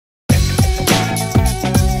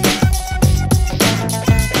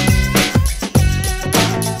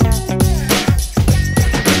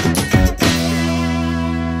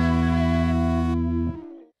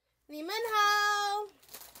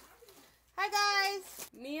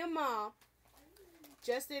Me and Mom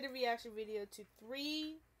just did a reaction video to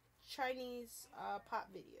 3 Chinese pop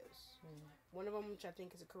videos. One of them, which I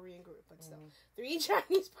think is a Korean group, but still. 3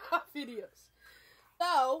 Chinese pop videos.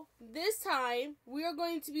 So, this time, we are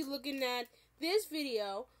going to be looking at this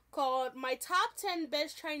video called My Top 10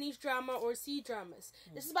 Best Chinese Drama or C-Dramas.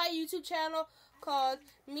 This is by a YouTube channel called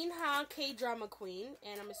Minha K-Drama Queen,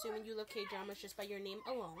 and I'm assuming you love K-Dramas just by your name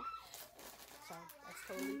alone. So,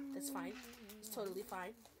 that's fine. It's totally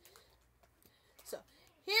fine. So,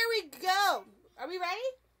 here we go. Are we ready?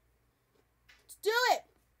 Let's do it.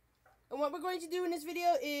 And what we're going to do in this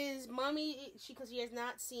video is, Mommy, because she has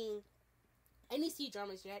not seen any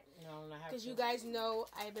C-Dramas yet. No, not because you guys know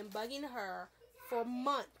I've been bugging her for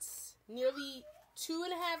months, nearly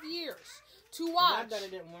 2.5 years, to watch. Not that I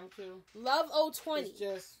didn't want to. Love 020. It's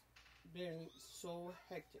just been so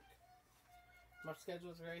hectic. My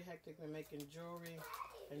schedule is very hectic. Been making jewelry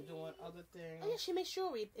and doing other things. Oh yeah, she makes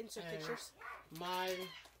jewelry. Insert pictures. My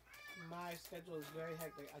schedule is very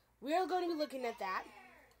hectic. We are going to be looking at that.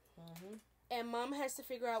 And Mom has to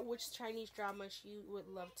figure out which Chinese drama she would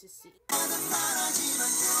love to see.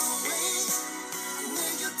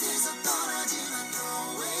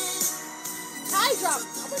 Thai drama.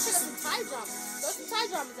 I'm gonna check out some Thai drama. Throw some Thai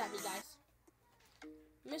dramas at me, guys.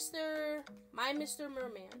 My Mr.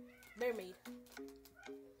 Mermaid.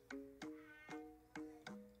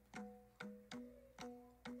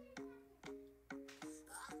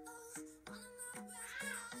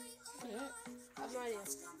 I have no idea.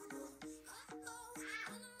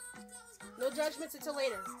 No judgments until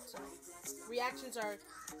later. So reactions are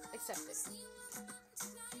accepted.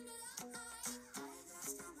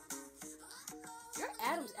 Your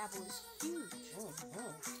Adam's apple is huge.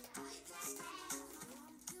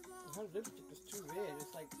 Her lipstick is too red.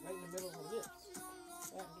 It's like right in the middle of her lips.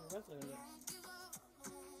 Right in the rest of her lips.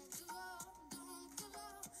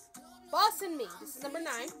 Boss and Me. This is number 9.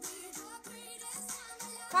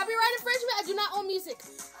 Copyright infringement. I do not own music.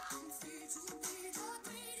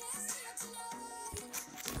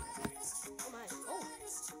 Oh my. Oh.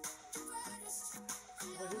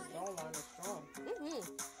 Well, his jawline is strong.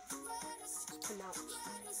 It's pronounced.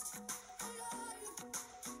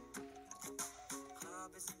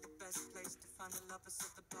 Club isn't the best place to find the lovers, so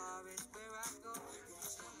the bar is where I go.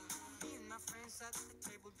 Me and my friends at the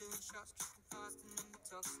table doing shots, tripping fast, and then we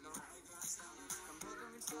talk slow. Come over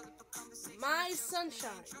and start up a conversation. My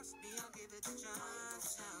Sunshine. Trust me, I'll give it a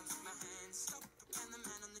chance. My hands stop, and the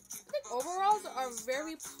man on the I think overalls are a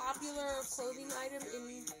very popular clothing item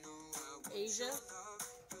in Asia.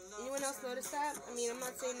 Anyone else notice that? I mean, I'm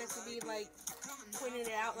not saying that to be like pointing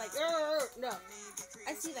it out like, no.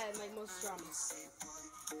 I see that in like most dramas.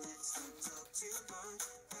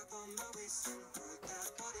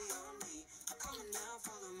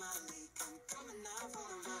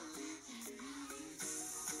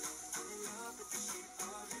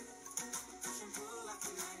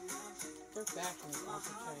 Her fashion is off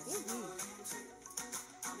the chain.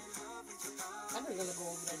 I'm gonna go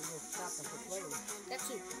over there and go shopping for clothes. That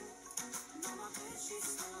too.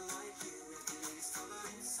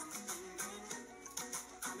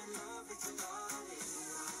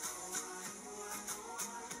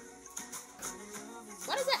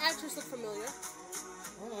 Why does that actress look familiar?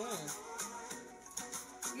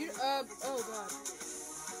 Oh god.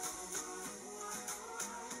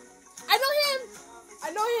 I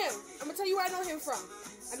know him! I'm gonna tell you where I know him from.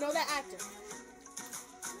 I know that actor.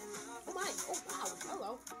 Oh my. Oh wow.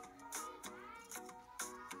 Hello.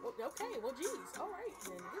 Well, okay. Well, geez. All right.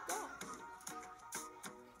 Then good God.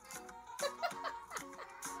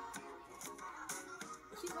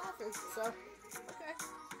 She's laughing. So okay.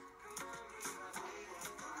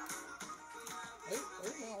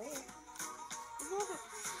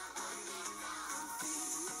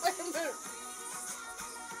 Wait a minute.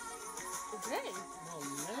 Okay. Oh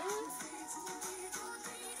man.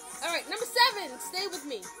 All right. Number 7. Stay with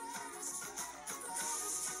me.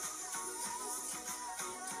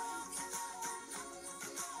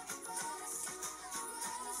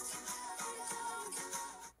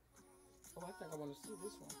 Oh, I think I want to see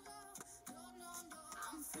this one.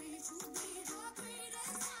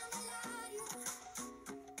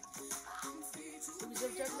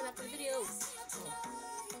 Reserve judgment after the video.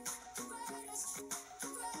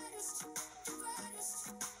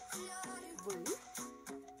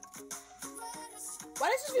 Why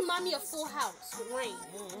does this remind me of Full House with Rain?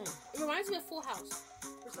 It reminds me of Full House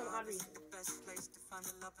for some odd reason. best place to find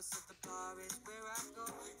the lovers, so the bar is where I go.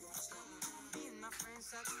 Me and my friends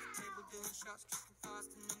at the table doing shots, tripping fast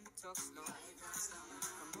and then we talk slow.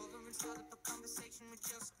 Come over and start up a conversation with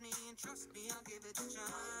just me, and trust me, I'll give it a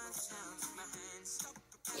chance. My hands stop.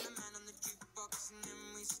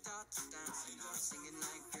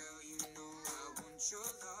 your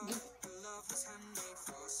love. Your love was handmade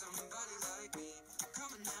for somebody like me.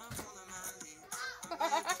 Come on now, follow my lead.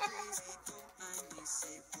 I'm crazy, don't mind me.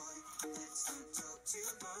 Say, boy, let's not talk too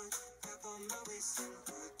much. Grab on my waist and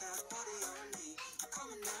put that body on me.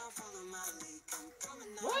 Come on now, follow my lead. Come on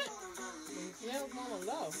now, What? follow my lead. Yeah, Mama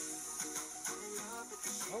Love.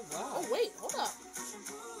 Oh, wow. Oh, wait, hold up.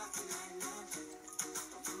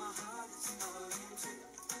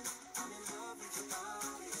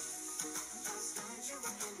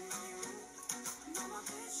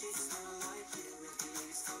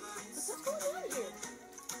 What's going on here?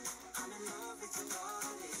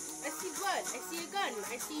 I see blood. I see a gun.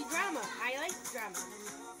 I see drama. I like drama.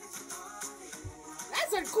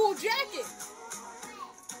 That's a cool jacket.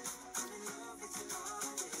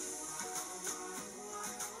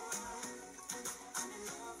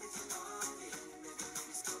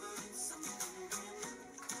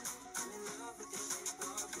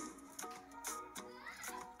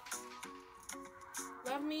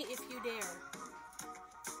 Love me if you dare.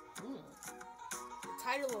 The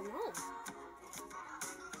title alone.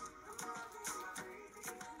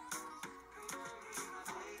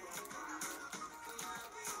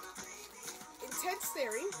 Intense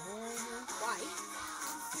staring. Why?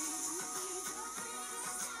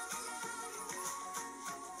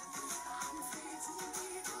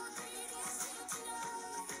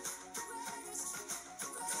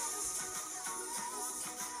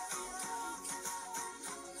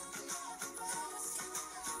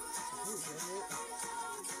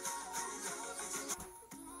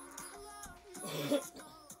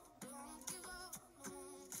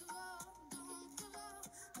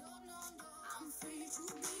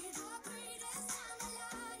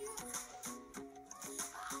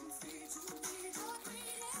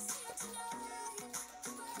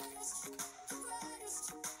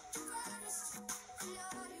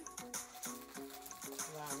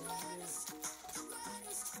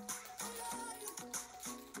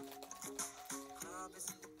 Club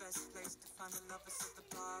isn't the best place to find the lovers, so the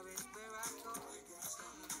bar is where I go.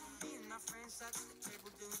 Me and my friends at the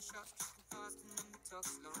table doing shots, tripping fast, and then we talk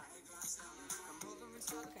slow. Come over and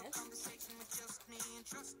start a conversation with just me, and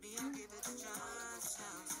trust me, I'll give it a chance.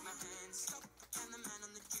 Take my hand, stop, and the man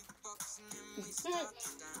on the jukebox, and then we start to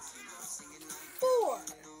dance. Singing like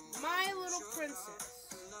 4. My Little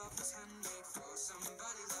Princess. love was handmade for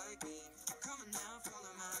somebody like me. Come on now,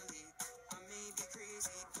 follow my lead. I may be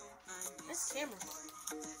crazy, don't mind me. This camera.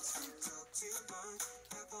 Let's not talk too much.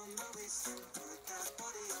 Grab on my waist and put that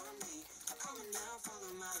body on me. Come on now,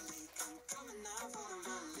 follow my lead. Come on now, follow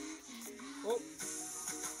my lead. Oh.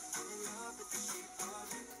 I'm in love with the shape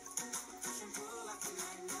of you. Push and pull like a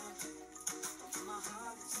magnet. Open my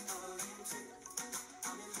heart, it's all into.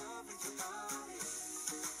 I'm in love with your body.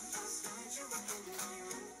 Last night you were in my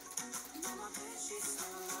room. Now my bed sheets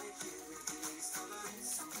smell like you. It's coloring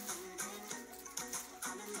something new.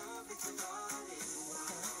 I'm in love with your body.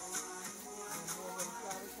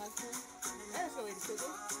 That's the way to cook it. That's the way to cook it.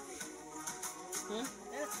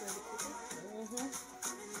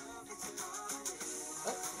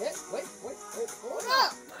 Oh, wait. Hold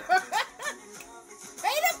up!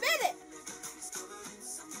 Wait a minute!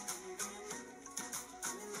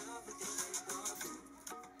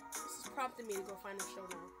 This is prompting me to go find a show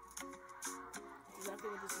now. That's exactly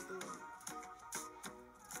what this is doing.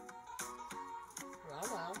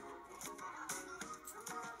 Wow.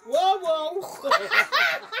 Whoa.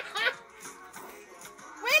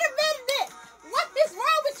 Wait a minute! What is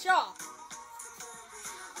wrong with y'all?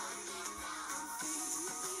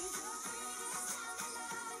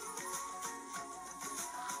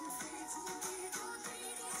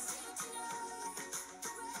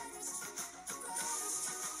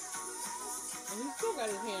 And he still got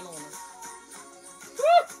his hand on him.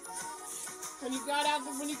 When he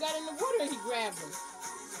got in the water, he grabbed him.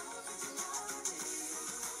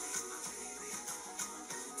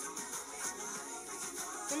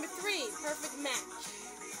 Number 3, perfect match.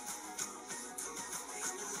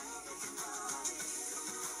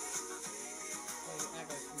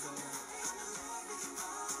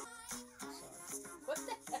 What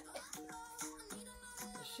the heck?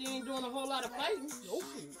 She ain't doing a whole lot of fighting. Nope.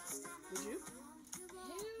 Would you?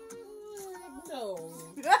 No.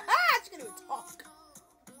 She couldn't even talk.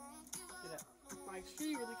 Get up. Like, she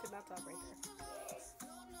really could not talk right there.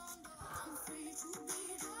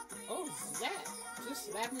 Oh, that. Just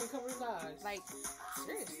slap him and cover his eyes. Like,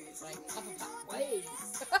 seriously. Like, pop, pop, wait.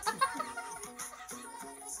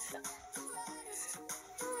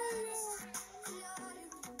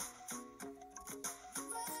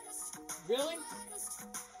 Really?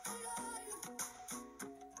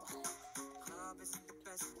 Club isn't the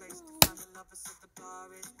best place to find the lovers, so the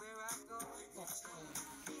bar is where I go.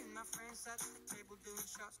 Me and my friends at the table doing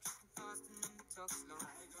shots, tripping fast, and then we talk slow.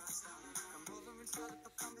 Come over and start up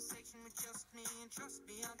a conversation with just me, and trust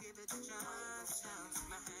me, I'll give it a chance.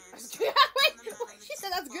 My hands. Wait, she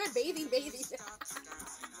said that's good, baby. Singing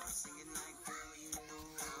like, girl, you know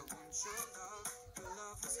I want your love. Your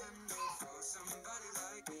love is handmade for somebody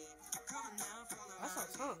like me. Come on now, follow That's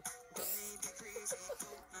our tongue. Maybe crazy,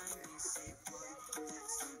 don't mind me, say boy.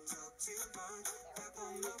 Let's not talk too much. Grab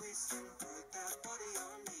on my waist and put that body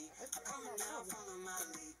on me. Come on now, follow my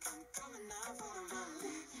lead. Come coming now, follow my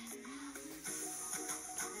lead.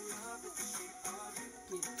 I'm in love with the shape of you.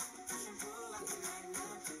 Push and pull like a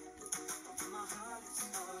magnet. My heart is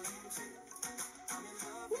all into. I'm in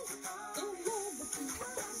love with your body.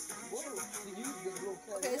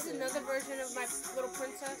 Okay, this is another version of my little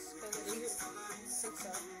princess. I think so.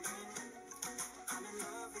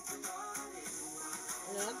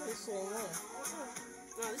 No, I think it's the same one.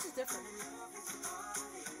 No, this is different.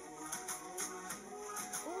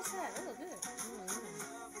 What was that? That looked good.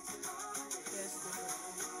 Yeah, it's different.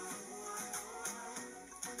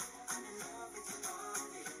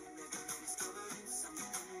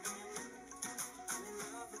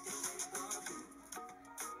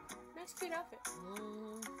 Nice, cute outfit.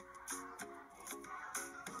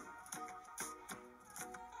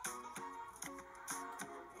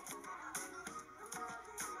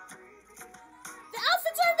 The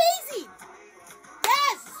outfits are amazing!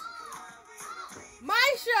 Yes! My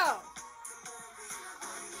show!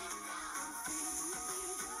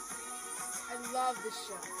 I love this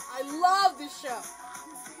show. I love this show.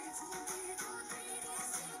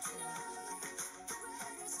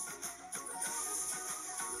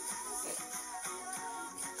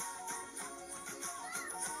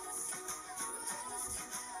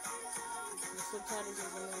 The subtitles is in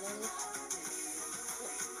the language.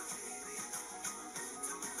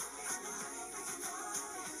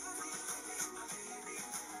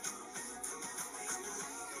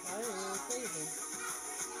 I didn't even say them.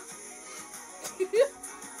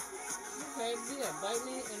 Okay, yeah, bite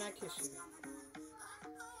me and I kiss you.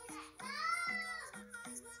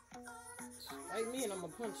 Bite me and I'm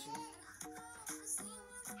gonna punch you.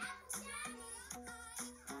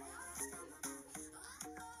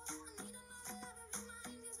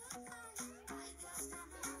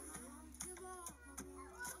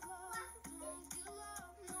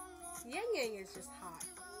 Yang is just hot.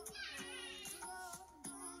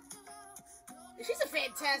 She's a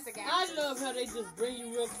fantastic actress. I love how they just bring you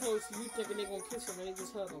real close and you thinking they're gonna kiss them and they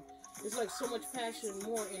just hug them. It's like so much passion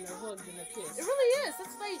more in a hug than a kiss. It really is.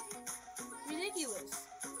 That's like ridiculous.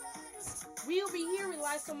 We'll be here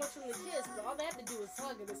rely so much on the kiss, but all they have to do is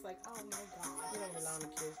hug, and it's like, oh my god. They don't rely on the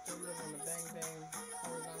kiss. They live on the bang bang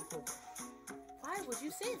horizontal. Why would you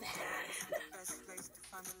say that?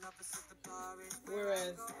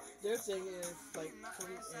 Whereas their thing is like,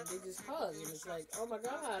 and they just hug, and it's like, oh my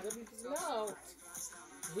god, let me just melt.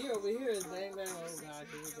 Here over here is bang bang. Oh god,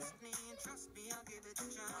 here we go.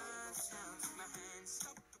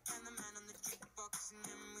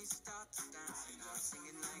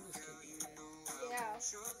 Yeah.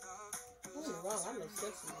 Don't get me wrong, I'm not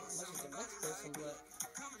sexy as much as the next person, but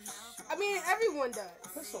I mean, everyone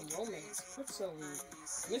does. put some romance, put some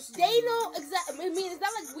mystery. They know exactly. I mean, it's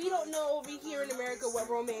not like we don't know over here in America what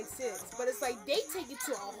romance is, but it's like they take it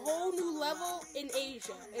to a whole new level in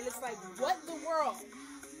Asia, and it's like, what the world?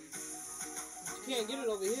 You can't get it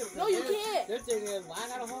over here. No, you can't. Their thing is, why I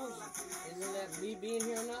gotta hold you? Isn't that me being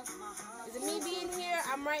here enough? Is it me being here?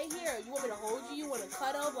 I'm right here. You want me to hold you? You want to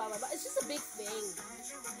cuddle? Blah, blah, blah. It's just a big thing.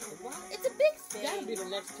 Why? It's a big thing. That'll be the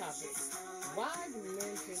next topic. Why do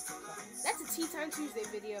men take the time? That's a Tea Time Tuesday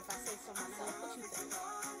video if I say so myself. What you think?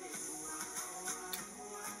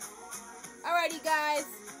 Alrighty, guys.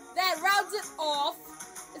 That rounds it off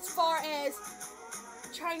as far as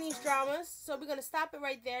Chinese dramas. So we're going to stop it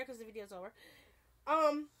right there because the video's over.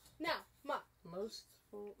 Now, Ma. Most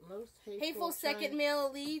Hateful second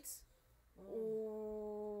male leads.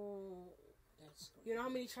 Oh, that's good. You know how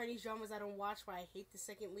many Chinese dramas I don't watch where I hate the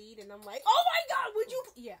second lead and I'm like, oh my god, would you?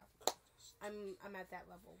 Yeah, I'm at that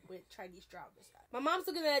level with Chinese dramas. My mom's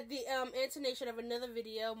looking at the intonation of another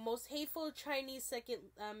video, most hateful Chinese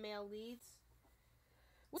second male leads.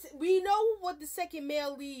 We know what the second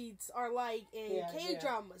male leads are like in K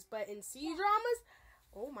dramas, but in C dramas,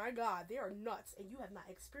 oh my god, they are nuts, and you have not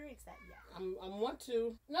experienced that yet. I want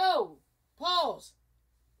to. No, pause.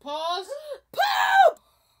 Pause. Poop!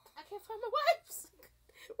 I can't find my wipes.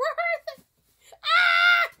 Where are they?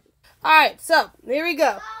 Ah! Alright, so, here we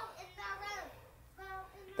go.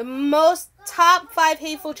 The most top 5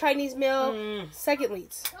 hateful Chinese male second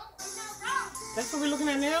leads. That's what we're looking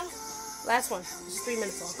at now? Last one. Just 3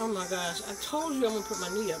 minutes long. Oh my gosh. I told you I'm going to put my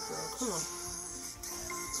knee up, girl. Come on.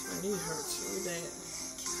 My knee hurts really bad.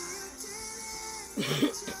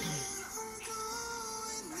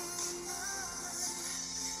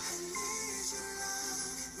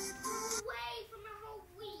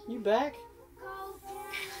 You back?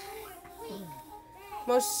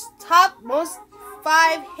 Most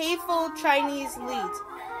 5 hateful Chinese leads.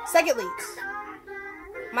 Second leads.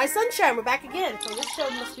 My Sunshine, we're back again. So this show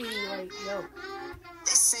must be like, yo.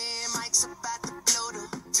 They say Mike's about to blow though.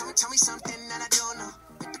 Tell me something that I don't know.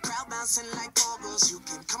 With the crowd bouncing like bubbles. You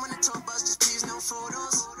can come on the tour bus, just please no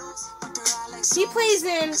photos. He plays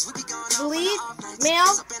in the lead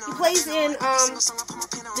male. He plays in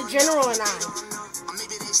The General and I.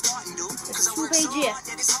 It's 2-page yeah.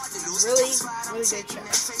 Really good show.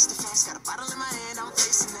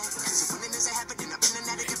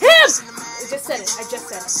 Him! I just said it.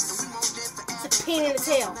 It's a pain in the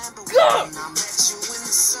tail. Go!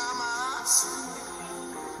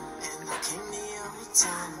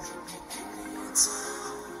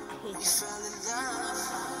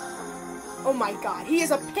 Oh my god, he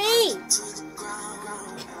is a pain!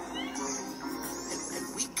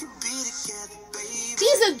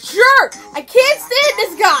 He's a jerk! I can't stand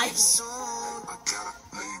this guy!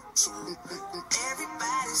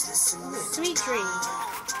 Sweet dreams.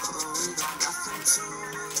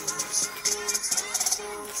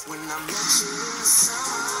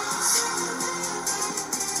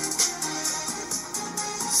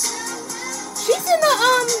 She's in the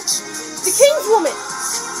King's Woman.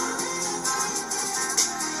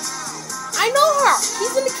 I know her.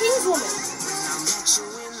 She's in the King's Woman.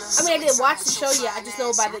 I mean, I didn't watch the show yet. I just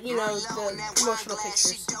know by the, the promotional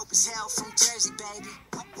pictures.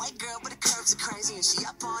 White girl, but the curves are crazy, and she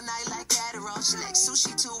up all night like Adderall. She like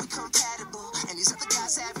sushi too, we compatible. And these other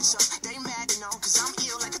guys having so they mad and all, cause I'm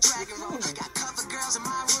ill like a dragon roll. Got cover girls in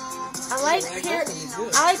my room. I like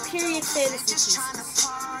period fantasy pieces.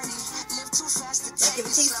 Like if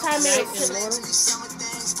it takes time to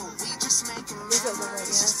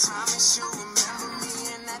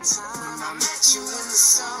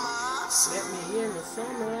Let me in the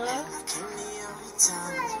summer.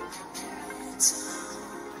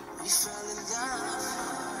 We fell in love,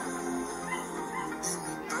 and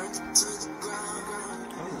we burned it to the ground.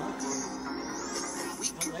 We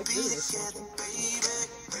could be together,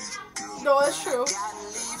 baby. No, that's true.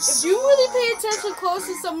 If you really pay attention close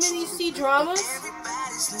to some mini C-dramas,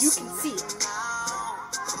 you can see it.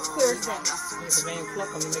 Clear as day. There's a vein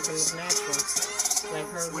pluck on to make it look natural. Like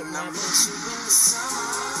hers look natural.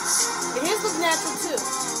 And his look natural too.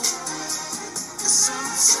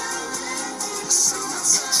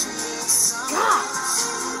 God.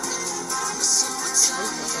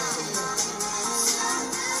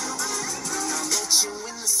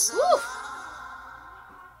 Woo.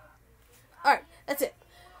 Alright, that's it.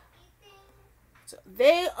 So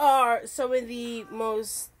they are some of the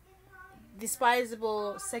most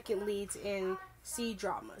despisable second leads in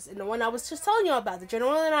C-dramas. And the one I was just telling you about, The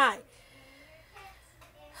General and I.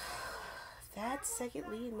 That second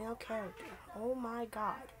lead male character. Oh my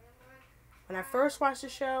god. When I first watched the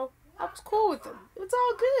show, I was cool with him. It was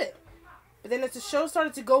all good. But then as the show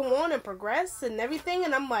started to go on and progress and everything,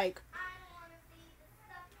 and I'm like,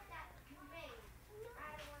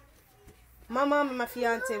 my mom and my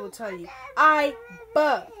fiance will tell you, I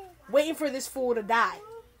bug waiting for this fool to die.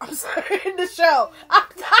 I'm sorry, in the show. I'm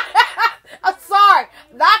sorry.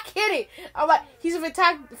 I'm not kidding. I'm like, he's a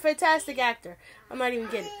fantastic actor. I'm not even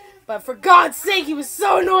kidding. But for God's sake, he was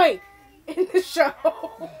so annoying in the show.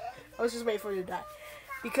 I was just waiting for him to die.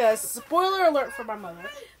 Because, spoiler alert for my mother,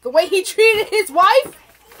 the way he treated his wife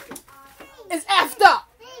is effed up.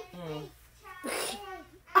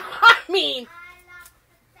 I mean,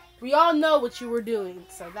 we all know what you were doing.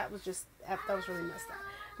 So that was just, that was really messed up.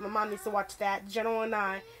 My mom needs to watch that. General and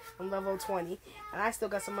I on level 20. And I still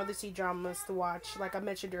got some other C-dramas to watch. Like I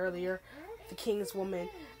mentioned earlier, The King's Woman.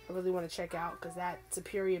 I really want to check out because that's a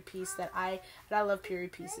period piece that I love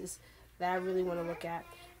period pieces that I really want to look at.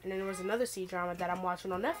 And then there was another C-drama that I'm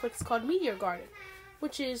watching on Netflix called Meteor Garden,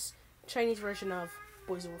 which is a Chinese version of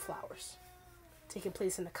Boys Over Flowers, taking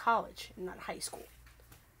place in a college and not high school.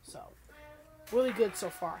 So, really good so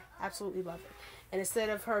far. Absolutely love it. And instead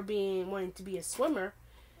of her wanting to be a swimmer,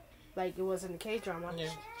 like it was in the K-drama,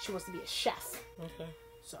 she wants to be a chef. Okay.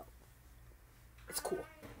 So, it's cool.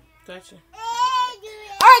 Gotcha.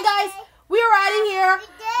 Alright guys, we are out of here.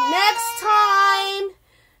 Next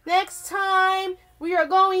time, we are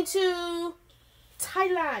going to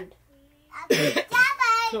Thailand.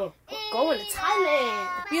 Cool. going to Thailand.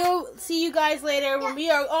 We'll see you guys later when we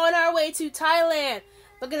are on our way to Thailand.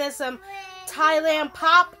 Looking at some Thailand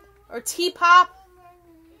pop or T-pop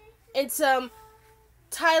and some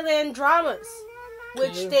Thailand dramas,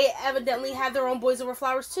 which they evidently have their own Boys Over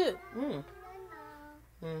Flowers too.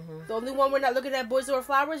 The only one we're not looking at Boys Over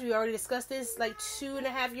Flowers, we already discussed this like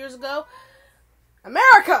 2.5 years ago.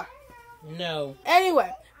 America! No.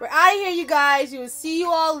 Anyway, we're out of here, you guys. We will see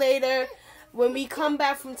you all later. When we come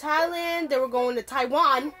back from Thailand, then we're going to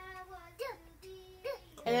Taiwan.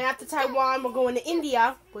 And then after Taiwan, we're going to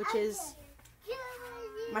India, which is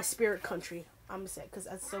my spirit country. I'm going to say, because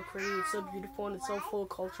it's so pretty, it's so beautiful, and it's so full of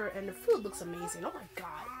culture, and the food looks amazing. Oh my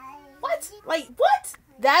god. What? Like, what?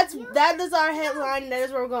 That is our headline. That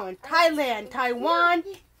is where we're going. Thailand, Taiwan,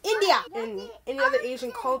 India, and any other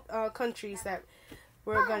Asian countries that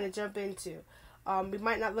we're going to jump into. We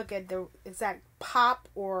might not look at the exact pop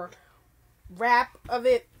or rap of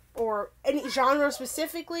it or any genre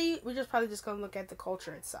specifically. We're just probably just going to look at the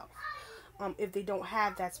culture itself. If they don't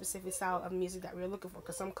have that specific style of music that we're looking for,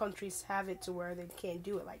 because some countries have it to where they can't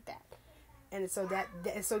do it like that, and it's so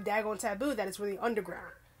it's so daggone taboo that it's really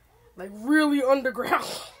underground, like really underground.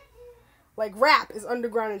 Like rap is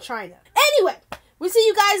underground in China. Anyway, we'll see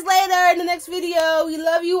you guys later in the next video. We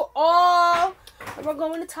love you all. We're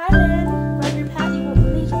going to Thailand.